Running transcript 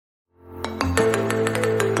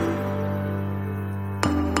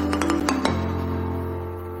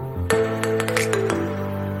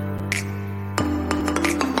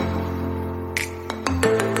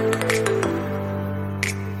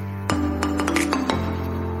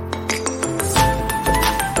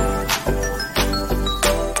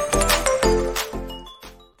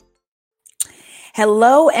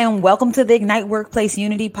Hello and welcome to the Ignite Workplace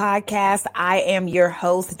Unity podcast. I am your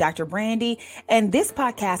host, Dr. Brandy, and this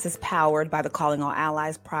podcast is powered by the Calling All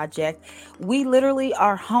Allies Project. We literally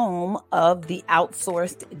are home of the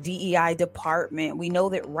outsourced DEI department. We know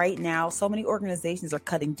that right now, so many organizations are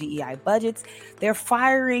cutting DEI budgets. They're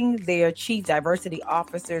firing their chief diversity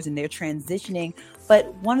officers and they're transitioning.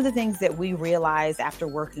 But one of the things that we realized after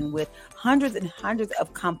working with hundreds and hundreds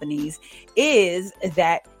of companies is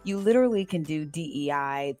that you literally can do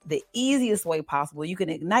DEI the easiest way possible. You can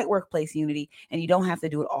ignite workplace unity and you don't have to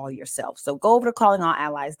do it all yourself. So go over to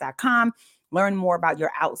callingallallies.com, learn more about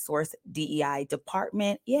your outsourced DEI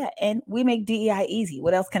department. Yeah, and we make DEI easy.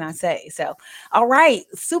 What else can I say? So, all right,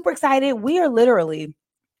 super excited. We are literally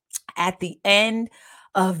at the end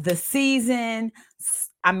of the season.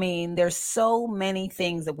 I mean, there's so many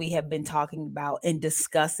things that we have been talking about and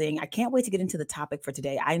discussing. I can't wait to get into the topic for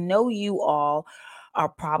today. I know you all are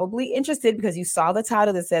probably interested because you saw the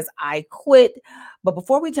title that says I Quit. But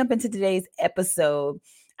before we jump into today's episode,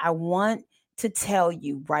 I want to tell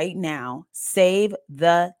you right now, save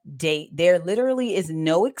the date. There literally is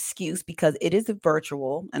no excuse because it is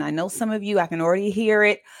virtual. And I know some of you, I can already hear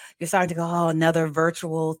it. You're starting to go, oh, another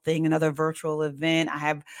virtual thing, another virtual event.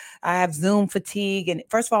 I have Zoom fatigue. And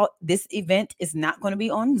first of all, this event is not going to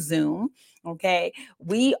be on Zoom. Okay.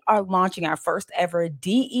 We are launching our first ever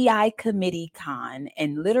DEI Committee Con.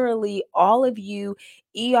 And literally all of you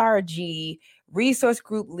ERG resource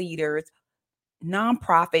group leaders,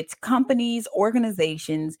 nonprofits, companies,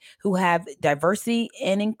 organizations who have diversity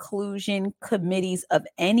and inclusion committees of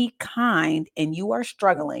any kind, and you are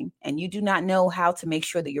struggling and you do not know how to make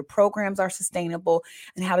sure that your programs are sustainable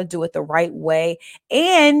and how to do it the right way.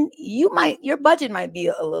 And your budget might be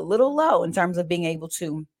a little low in terms of being able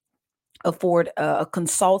to afford a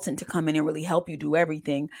consultant to come in and really help you do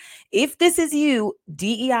everything. If this is you,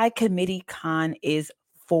 DEI Committee Con is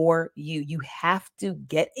for you. You have to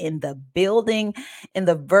get in the building, in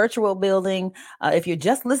the virtual building. If you're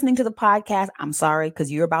just listening to the podcast, I'm sorry, because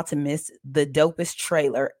you're about to miss the dopest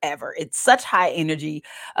trailer ever. It's such high energy,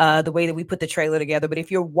 the way that we put the trailer together. But if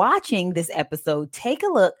you're watching this episode, take a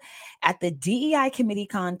look at the DEI Committee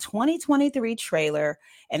Con 2023 trailer,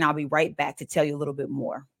 and I'll be right back to tell you a little bit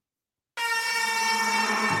more.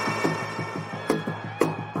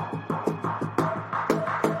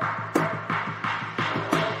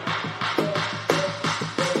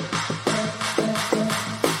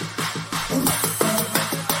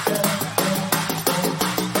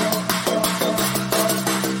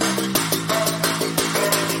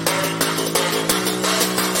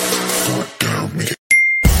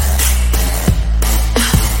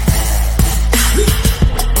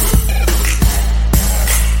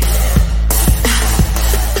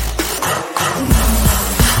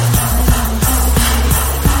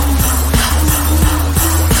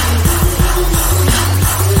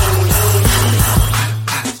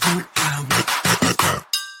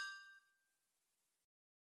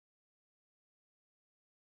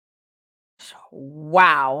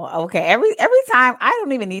 Wow. Okay. Every time I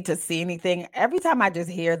don't even need to see anything. Every time I just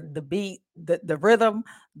hear the beat, the rhythm,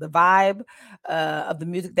 the vibe of the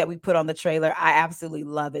music that we put on the trailer, I absolutely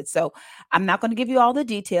love it. So I'm not going to give you all the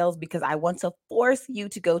details because I want to force you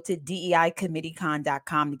to go to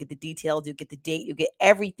deicommitteecon.com to get the details. You get the date. You get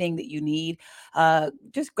everything that you need.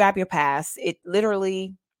 Just grab your pass. It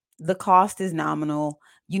literally, the cost is nominal.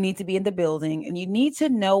 You need to be in the building and you need to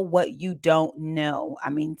know what you don't know. I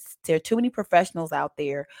mean, there are too many professionals out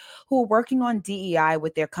there who are working on DEI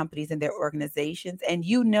with their companies and their organizations. And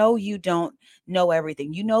you don't know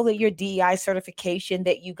everything. You know that your DEI certification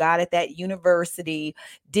that you got at that university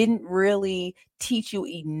didn't really teach you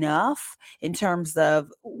enough in terms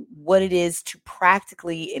of what it is to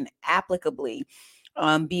practically and applicably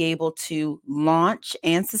be able to launch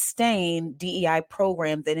and sustain DEI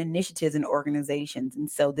programs and initiatives in organizations. And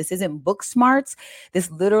so this isn't book smarts. This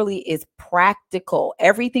literally is practical.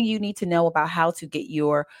 Everything you need to know about how to get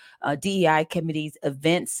your DEI committee's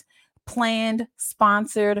events planned,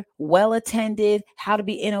 sponsored, well attended, how to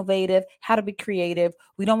be innovative, how to be creative.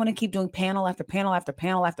 We don't want to keep doing panel after panel after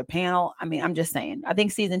panel after panel. I mean, I'm just saying, I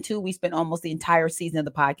think season 2, we spent almost the entire season of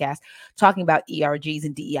the podcast talking about ERGs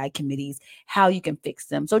and DEI committees, how you can fix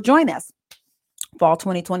them. So join us fall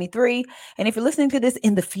 2023. And if you're listening to this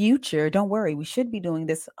in the future, don't worry. We should be doing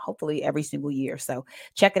this hopefully every single year. So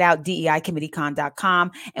check it out,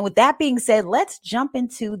 deicommitteecon.com. And with that being said, let's jump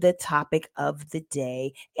into the topic of the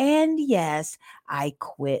day. And yes, I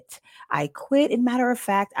quit. I quit. And matter of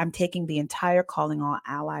fact, I'm taking the entire Calling All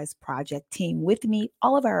Allies project team with me,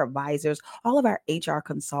 all of our advisors, all of our HR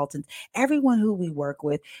consultants, everyone who we work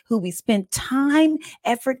with, who we spend time,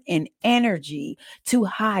 effort, and energy to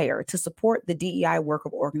hire to support the DEI work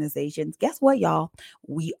of organizations. Guess what, y'all?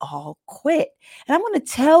 We all quit. And I'm going to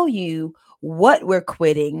tell you what we're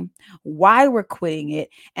quitting, why we're quitting it.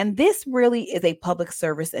 And this really is a public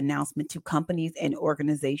service announcement to companies and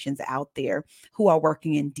organizations out there who are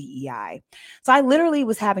working in DEI. So I literally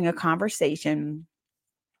was having a conversation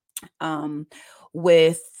um,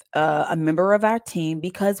 with a member of our team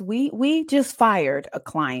because we just fired a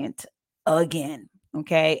client again.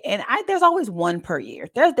 Okay. And there's always one per year.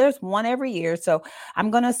 There's one every year. So I'm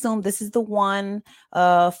gonna assume this is the one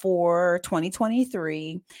for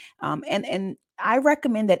 2023. And I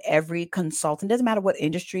recommend that every consultant, doesn't matter what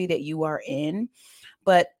industry that you are in,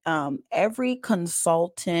 but every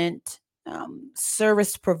consultant,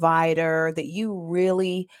 service provider, that you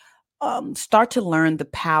really start to learn the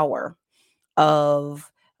power of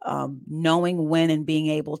knowing when and being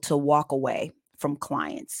able to walk away from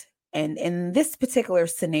clients. And in this particular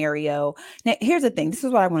scenario, now here's the thing. This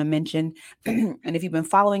is what I want to mention. And if you've been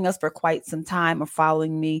following us for quite some time or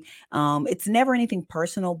following me, it's never anything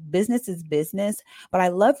personal. Business is business. But I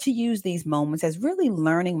love to use these moments as really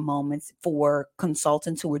learning moments for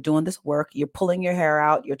consultants who are doing this work. You're pulling your hair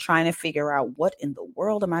out. You're trying to figure out, what in the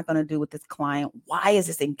world am I going to do with this client? Why is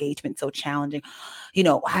this engagement so challenging?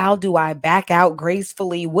 How do I back out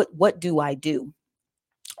gracefully? What do I do?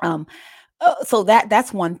 Um, so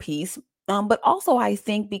that's one piece. But also I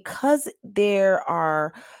think because there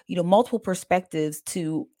are, multiple perspectives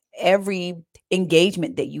to every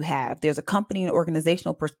engagement that you have, there's a company and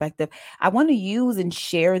organizational perspective. I want to use and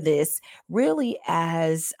share this really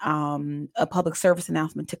as a public service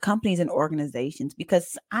announcement to companies and organizations,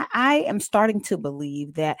 because I am starting to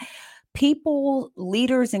believe that people,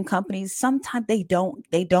 leaders in companies, sometimes they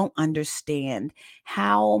don't understand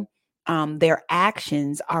how their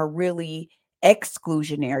actions are really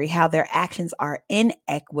exclusionary, how their actions are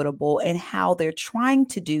inequitable, and how they're trying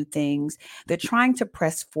to do things, they're trying to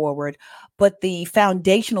press forward, but the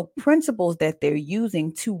foundational principles that they're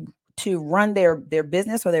using to run their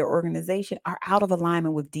business or their organization are out of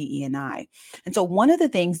alignment with DE&I. And so one of the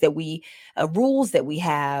things that we rules that we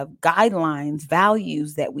have, guidelines,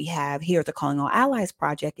 values that we have here at the Calling All Allies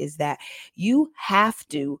Project is that you have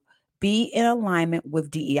to be in alignment with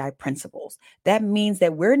DEI principles. That means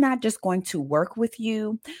that we're not just going to work with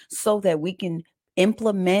you so that we can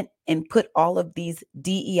implement and put all of these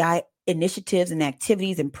DEI initiatives and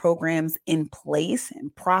activities and programs in place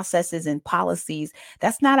and processes and policies.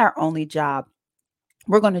 That's not our only job.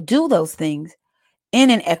 We're going to do those things in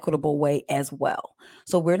an equitable way as well.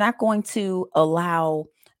 So we're not going to allow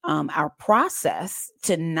our process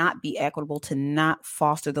to not be equitable, to not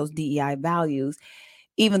foster those DEI values,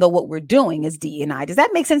 even though what we're doing is DE&I. Does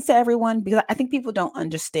that make sense to everyone? Because I think people don't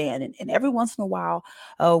understand. And every once in a while,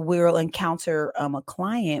 we'll encounter a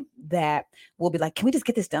client that will be like, can we just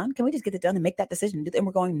get this done? Can we just get it done and make that decision? And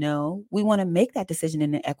we're going, no, we want to make that decision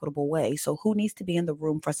in an equitable way. So who needs to be in the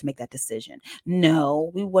room for us to make that decision?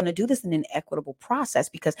 No, we want to do this in an equitable process,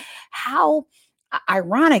 because how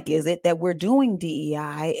ironic is it that we're doing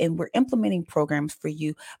DEI and we're implementing programs for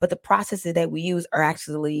you, but the processes that we use are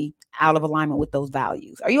actually out of alignment with those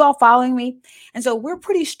values? Are you all following me? And so we're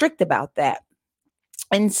pretty strict about that.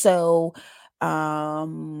 And so,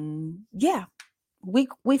 yeah,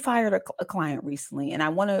 we fired a client recently, and I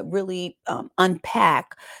want to really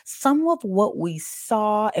unpack some of what we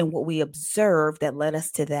saw and what we observed that led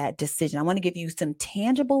us to that decision. I want to give you some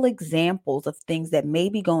tangible examples of things that may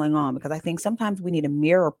be going on, because I think sometimes we need a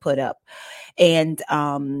mirror put up, and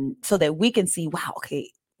so that we can see, wow, okay,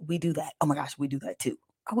 we do that. Oh my gosh, we do that too.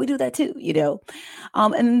 Oh, we do that too,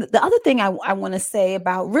 And the other thing I want to say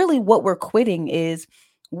about really what we're quitting is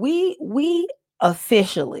we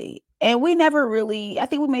officially, and we never really, I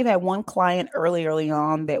think we may have had one client early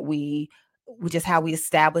on that which is how we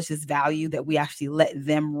established this value, that we actually let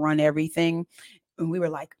them run everything. And we were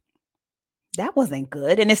like, that wasn't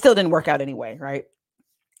good. And it still didn't work out anyway, right?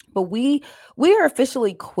 But we are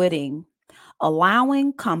officially quitting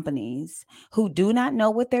allowing companies who do not know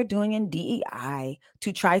what they're doing in DEI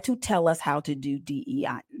to try to tell us how to do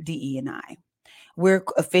DE&I. We're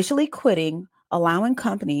officially quitting allowing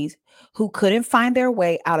companies who couldn't find their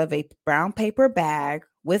way out of a brown paper bag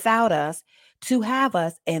without us to have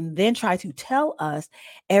us and then try to tell us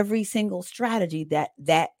every single strategy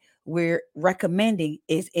that we're recommending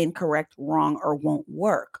is incorrect, wrong, or won't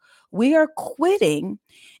work. We are quitting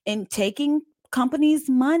and taking companies'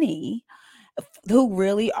 money who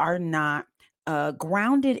really are not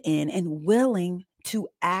grounded in and willing to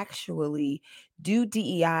actually do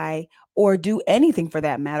DEI or do anything for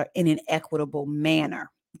that matter in an equitable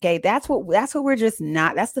manner. Okay, that's what we're just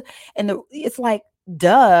not. That's the and the it's like,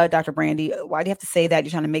 duh, Dr. Brandy, why do you have to say that?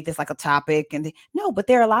 You're trying to make this like a topic. No, but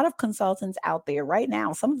there are a lot of consultants out there right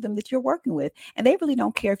now, some of them that you're working with, and they really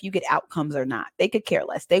don't care if you get outcomes or not. They could care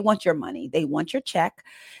less. They want your money. They want your check.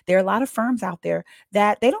 There are a lot of firms out there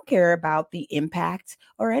that they don't care about the impact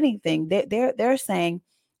or anything. They're saying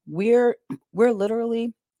we're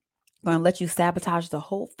literally going to let you sabotage the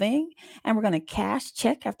whole thing, and we're going to cash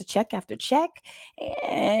check after check after check,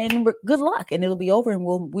 and good luck, and it'll be over, and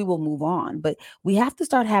we will move on. But we have to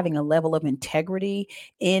start having a level of integrity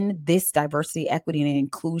in this diversity, equity, and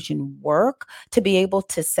inclusion work to be able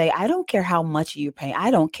to say, I don't care how much you pay, I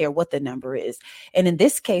don't care what the number is. And in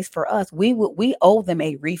this case for us, we owe them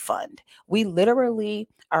a refund. We literally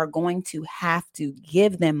are going to have to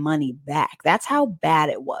give them money back. That's how bad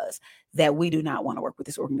it was that we do not want to work with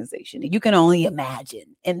this organization. And you can only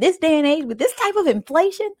imagine in this day and age, with this type of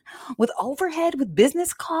inflation, with overhead, with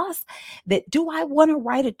business costs, that do I want to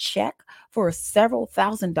write a check for several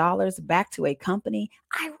 $1,000s back to a company?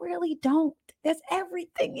 I really don't. There's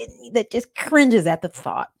everything in me that just cringes at the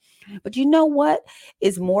thought. But you know what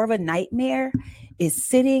is more of a nightmare is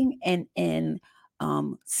sitting and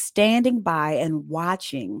standing by and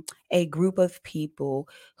watching a group of people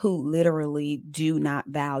who literally do not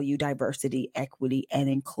value diversity, equity, and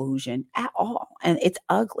inclusion at all. And it's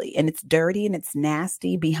ugly and it's dirty and it's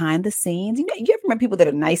nasty behind the scenes. You ever remember people that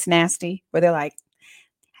are nice, nasty, where they're like,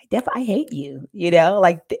 I hate you,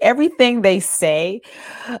 like everything they say,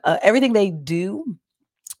 everything they do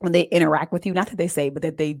when they interact with you, not that they say, but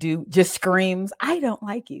that they do, just screams, I don't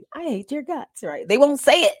like you. I hate your guts, right? They won't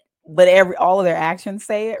say it, but all of their actions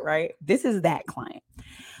say it, right? This is that client.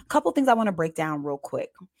 A couple things I want to break down real quick.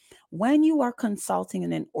 When you are consulting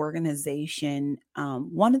in an organization,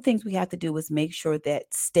 one of the things we have to do is make sure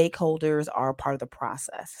that stakeholders are a part of the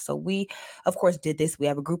process. So we, of course, did this. We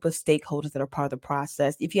have a group of stakeholders that are part of the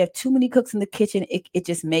process. If you have too many cooks in the kitchen, it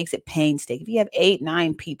just makes it painstaking. If you have 8,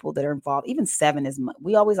 9 people that are involved, even 7 is much.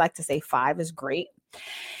 We always like to say 5 is great.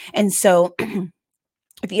 And so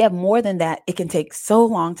if you have more than that, it can take so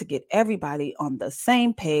long to get everybody on the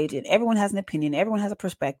same page, and everyone has an opinion, everyone has a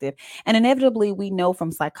perspective. And inevitably, we know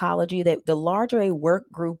from psychology that the larger a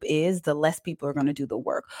work group is, the less people are going to do the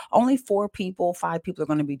work. Only 4 people, 5 people are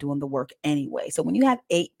going to be doing the work anyway. So when you have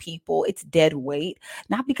 8 people, it's dead weight,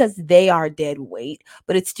 not because they are dead weight,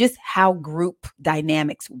 but it's just how group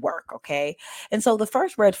dynamics work. Okay. And so the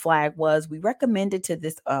first red flag was we recommended to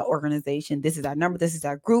this organization, this is our number, this is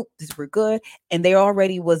our group, we're good. And they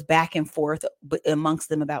already was back and forth amongst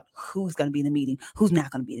them about who's going to be in the meeting, who's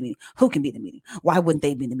not going to be in the meeting, who can be in the meeting, why wouldn't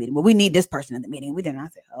they be in the meeting? Well, we need this person in the meeting. We didn't. I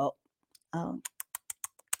said, oh,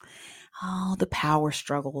 the power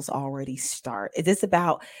struggles already start. Is this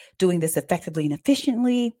about doing this effectively and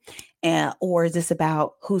efficiently, or is this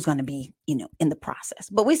about who's going to be, in the process?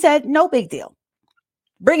 But we said, no big deal.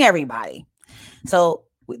 Bring everybody. So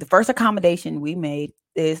the first accommodation we made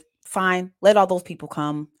is fine. Let all those people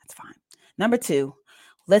come. That's fine. Number 2,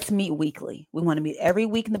 let's meet weekly. We want to meet every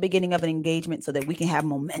week in the beginning of an engagement so that we can have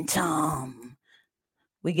momentum.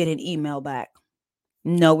 We get an email back.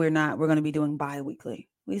 No, we're not. We're going to be doing bi-weekly.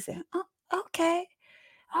 We said, oh, okay.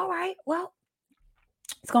 All right. Well,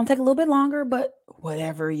 it's going to take a little bit longer, but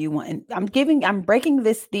whatever you want. And I'm breaking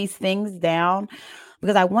these things down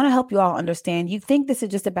because I want to help you all understand. You think this is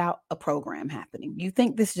just about a program happening. You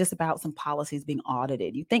think this is just about some policies being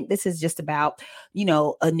audited. You think this is just about,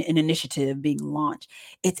 an initiative being launched.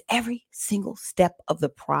 It's every single step of the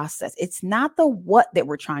process. It's not the what that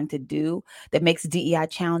we're trying to do that makes DEI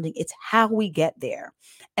challenging. It's how we get there.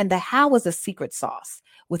 And the how is a secret sauce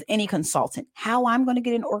with any consultant. How I'm going to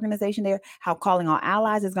get an organization there, how Calling All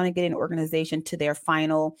Allies is going to get an organization to their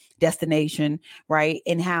final destination, right?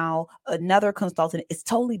 And how another consultant is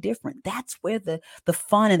totally different. That's where the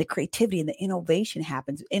fun and the creativity and the innovation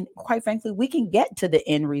happens. And quite frankly, we can get to the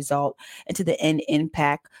end result and to the end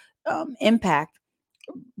impact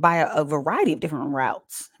by a variety of different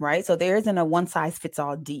routes, right? So there isn't a one size fits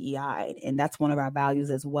all DEI, and that's one of our values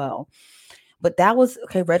as well. But that was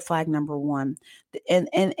red flag number 1. And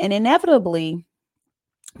inevitably,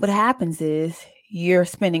 what happens is you're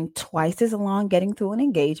spending twice as long getting through an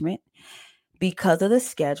engagement because of the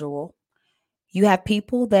schedule. You have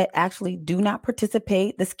people that actually do not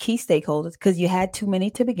participate, this key stakeholders, because you had too many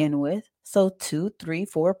to begin with. So two, three,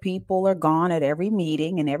 four people are gone at every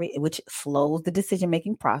meeting and which slows the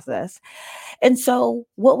decision-making process. And so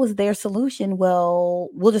what was their solution? Well,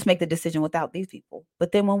 we'll just make the decision without these people.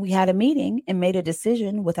 But then when we had a meeting and made a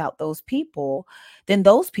decision without those people, then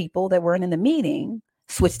those people that weren't in the meeting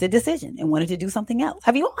switched the decision and wanted to do something else.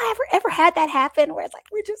 Have you all ever had that happen where it's like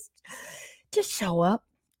we just show up?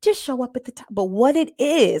 Just show up at the time. But what it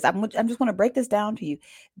is, I'm just going to break this down to you.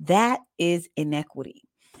 That is inequity.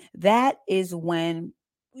 That is when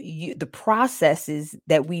the processes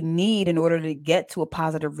that we need in order to get to a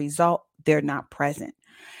positive result, they're not present.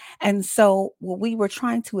 And so what we were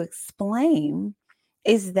trying to explain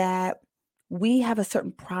is that we have a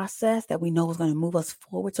certain process that we know is going to move us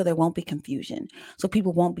forward so there won't be confusion. So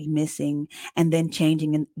people won't be missing and then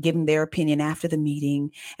changing and giving their opinion after the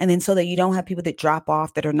meeting. And then so that you don't have people that drop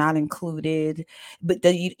off that are not included. But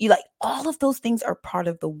you like all of those things are part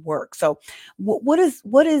of the work. So what is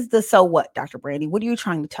the so what, Dr. Brandy? What are you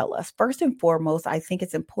trying to tell us? First and foremost, I think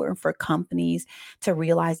it's important for companies to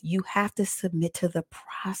realize you have to submit to the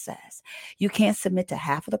process. You can't submit to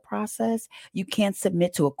half of the process. You can't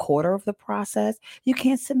submit to a quarter of the process. You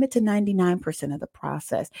can't submit to 99% of the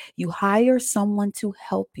process. You hire someone to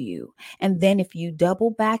help you. And then if you double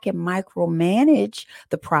back and micromanage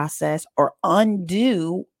the process or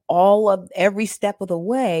undo all of every step of the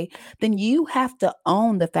way, then you have to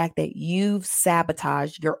own the fact that you've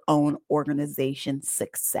sabotaged your own organization's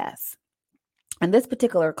success. And this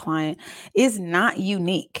particular client is not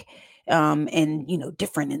unique and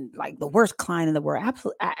different and like the worst client in the world.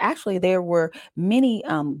 Absolutely, actually, there were many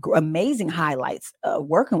amazing highlights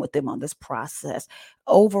working with them on this process.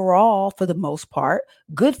 Overall, for the most part,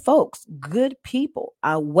 good folks, good people,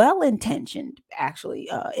 well-intentioned, actually,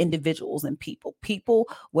 individuals and people.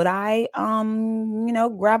 Would I,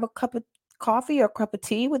 grab a cup of coffee or cup of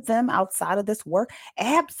tea with them outside of this work?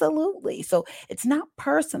 Absolutely. So it's not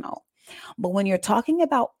personal. But when you're talking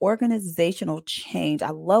about organizational change, I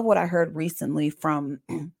love what I heard recently from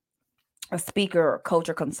a speaker or coach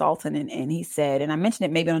or consultant. And he said, and I mentioned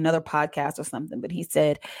it maybe on another podcast or something, but he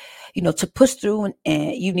said, to push through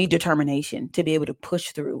and you need determination to be able to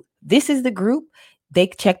push through. This is the group. They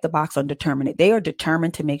check the box on determined. They are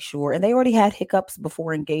determined to make sure, and they already had hiccups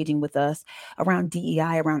before engaging with us around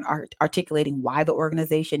DEI, around articulating why the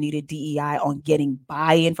organization needed DEI, on getting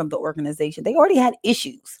buy-in from the organization. They already had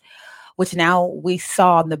issues, which now we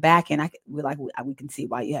saw in the back end. We can see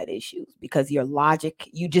why you had issues, because your logic,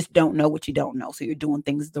 you just don't know what you don't know. So you're doing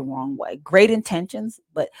things the wrong way. Great intentions,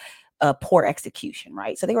 but poor execution,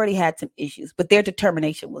 right? So they already had some issues, but their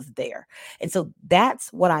determination was there. And so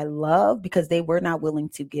that's what I love, because they were not willing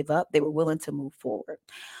to give up. They were willing to move forward.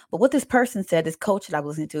 But what this person said, this coach that I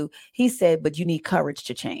was listening to, he said, but you need courage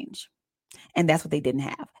to change. And that's what they didn't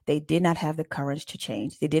have. They did not have the courage to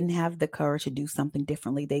change. They didn't have the courage to do something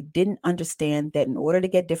differently. They didn't understand that in order to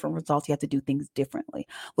get different results, you have to do things differently.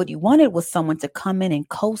 What you wanted was someone to come in and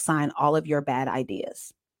co-sign all of your bad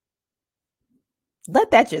ideas.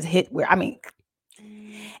 Let that just hit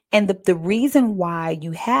and the reason why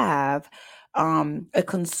you have a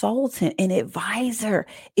consultant, an advisor,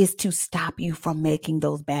 is to stop you from making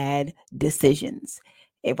those bad decisions.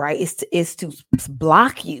 Right? Is to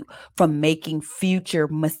block you from making future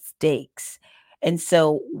mistakes. And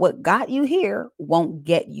so what got you here won't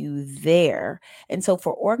get you there. And so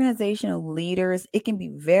for organizational leaders, it can be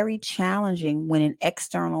very challenging when an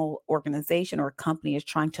external organization or a company is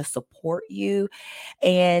trying to support you.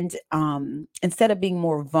 And instead of being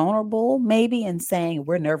more vulnerable, maybe, and saying,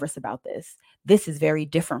 we're nervous about this. This is very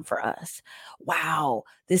different for us. Wow,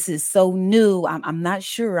 this is so new. I'm not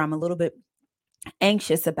sure. I'm a little bit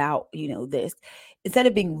anxious about, this. Instead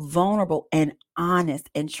of being vulnerable and honest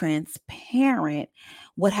and transparent,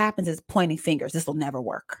 what happens is pointing fingers. This will never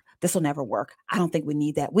work. This will never work. I don't think we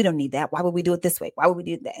need that. We don't need that. Why would we do it this way? Why would we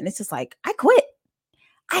do that? And it's just like, I quit.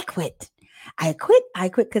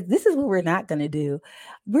 Because this is what we're not going to do.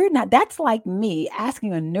 That's like me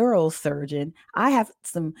asking a neurosurgeon. I have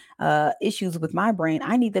some issues with my brain.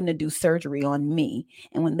 I need them to do surgery on me.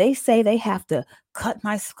 And when they say they have to cut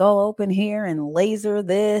my skull open here and laser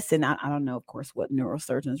this, and I don't know, of course, what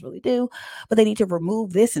neurosurgeons really do, but they need to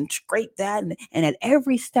remove this and scrape that. And at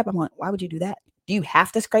every step, I'm like, why would you do that? Do you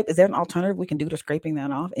have to scrape? Is there an alternative we can do to scraping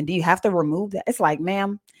that off? And do you have to remove that? It's like,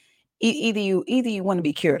 ma'am, either you want to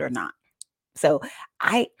be cured or not. So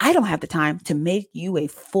I don't have the time to make you a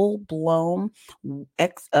full-blown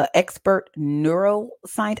expert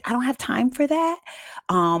neuroscientist. I don't have time for that.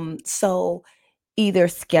 So either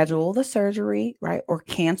schedule the surgery, right, or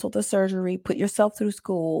cancel the surgery, put yourself through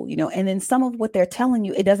school, and then some of what they're telling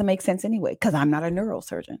you, it doesn't make sense anyway, because I'm not a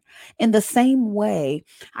neurosurgeon. In the same way,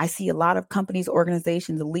 I see a lot of companies,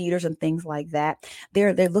 organizations, leaders, and things like that.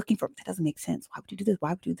 They're looking for, that doesn't make sense. Why would you do this?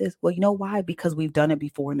 Why would you do this? Well, you know why? Because we've done it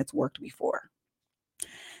before and it's worked before.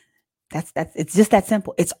 That's it's just that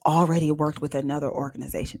simple. It's already worked with another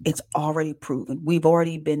organization. It's already proven. We've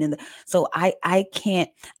already been in the so I can't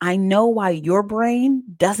I know why your brain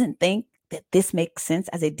doesn't think that this makes sense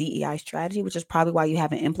as a DEI strategy, which is probably why you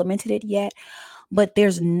haven't implemented it yet. But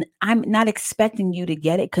I'm not expecting you to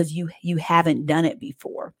get it because you haven't done it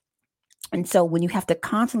before. And so when you have to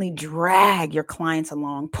constantly drag your clients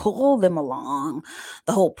along, pull them along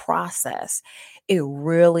the whole process, it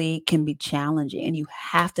really can be challenging. And you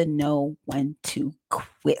have to know when to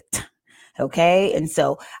quit. Okay. And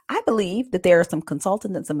so I believe that there are some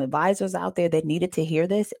consultants and some advisors out there that needed to hear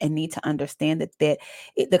this and need to understand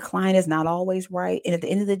the client is not always right. And at the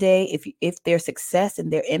end of the day, if their success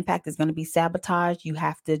and their impact is going to be sabotaged, you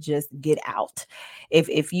have to just get out.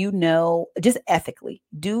 If you know, just ethically,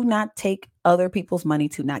 do not take other people's money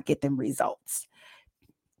to not get them results.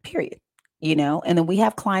 Period. And then we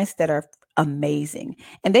have clients that are amazing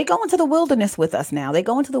and they go into the wilderness with us now. They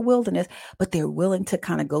go into the wilderness, but they're willing to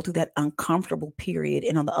kind of go through that uncomfortable period.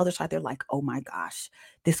 And on the other side, they're like, oh my gosh,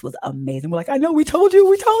 this was amazing. We're like, I know, we told you it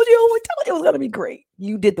was going to be great.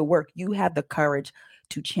 You did the work. You had the courage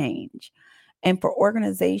to change. And for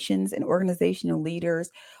organizations and organizational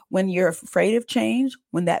leaders, when you're afraid of change,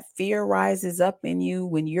 when that fear rises up in you,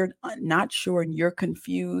 when you're not sure and you're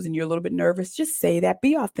confused and you're a little bit nervous, just say that.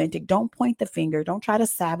 Be authentic. Don't point the finger. Don't try to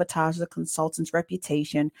sabotage the consultant's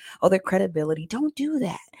reputation or their credibility. Don't do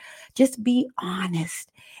that. Just be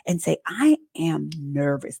honest and say, I am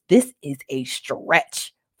nervous. This is a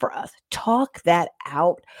stretch for us. Talk that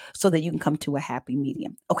out so that you can come to a happy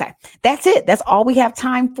medium. Okay, that's it. That's all we have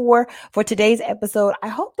time for today's episode. I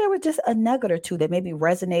hope there was just a nugget or two that maybe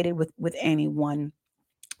resonated with anyone.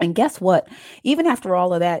 And guess what? Even after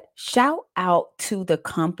all of that, shout out to the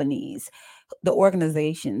companies, the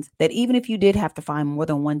organizations that even if you did have to find more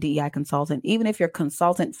than one DEI consultant, even if your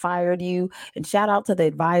consultant fired you, and shout out to the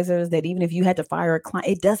advisors that even if you had to fire a client,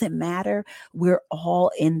 it doesn't matter. We're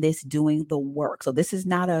all in this doing the work. So this is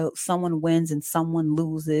not a someone wins and someone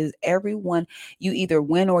loses. Everyone, you either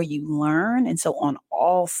win or you learn. And so on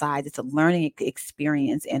all sides, it's a learning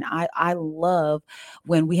experience. And I love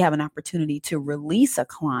when we have an opportunity to release a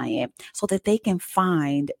client so that they can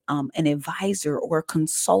find an advisor or a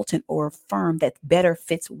consultant or a firm that better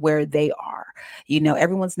fits where they are.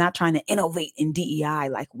 Everyone's not trying to innovate in DEI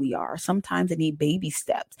like we are. Sometimes they need baby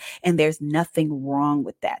steps, and there's nothing wrong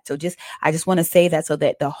with that. So I just want to say that so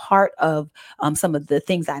that the heart of some of the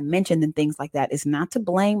things I mentioned and things like that is not to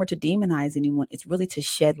blame or to demonize anyone. It's really to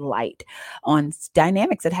shed light on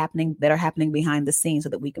dynamics that are happening behind the scenes so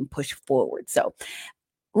that we can push forward. So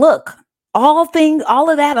look, all of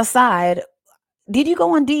that aside, did you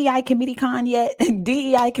go on DEI Committee Con yet?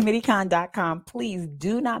 DEICommitteeCon.com. Please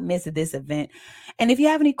do not miss this event. And if you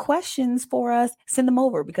have any questions for us, send them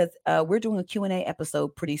over because we're doing a Q&A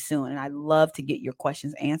episode pretty soon. And I'd love to get your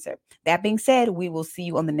questions answered. That being said, we will see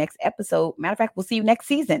you on the next episode. Matter of fact, we'll see you next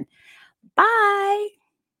season. Bye.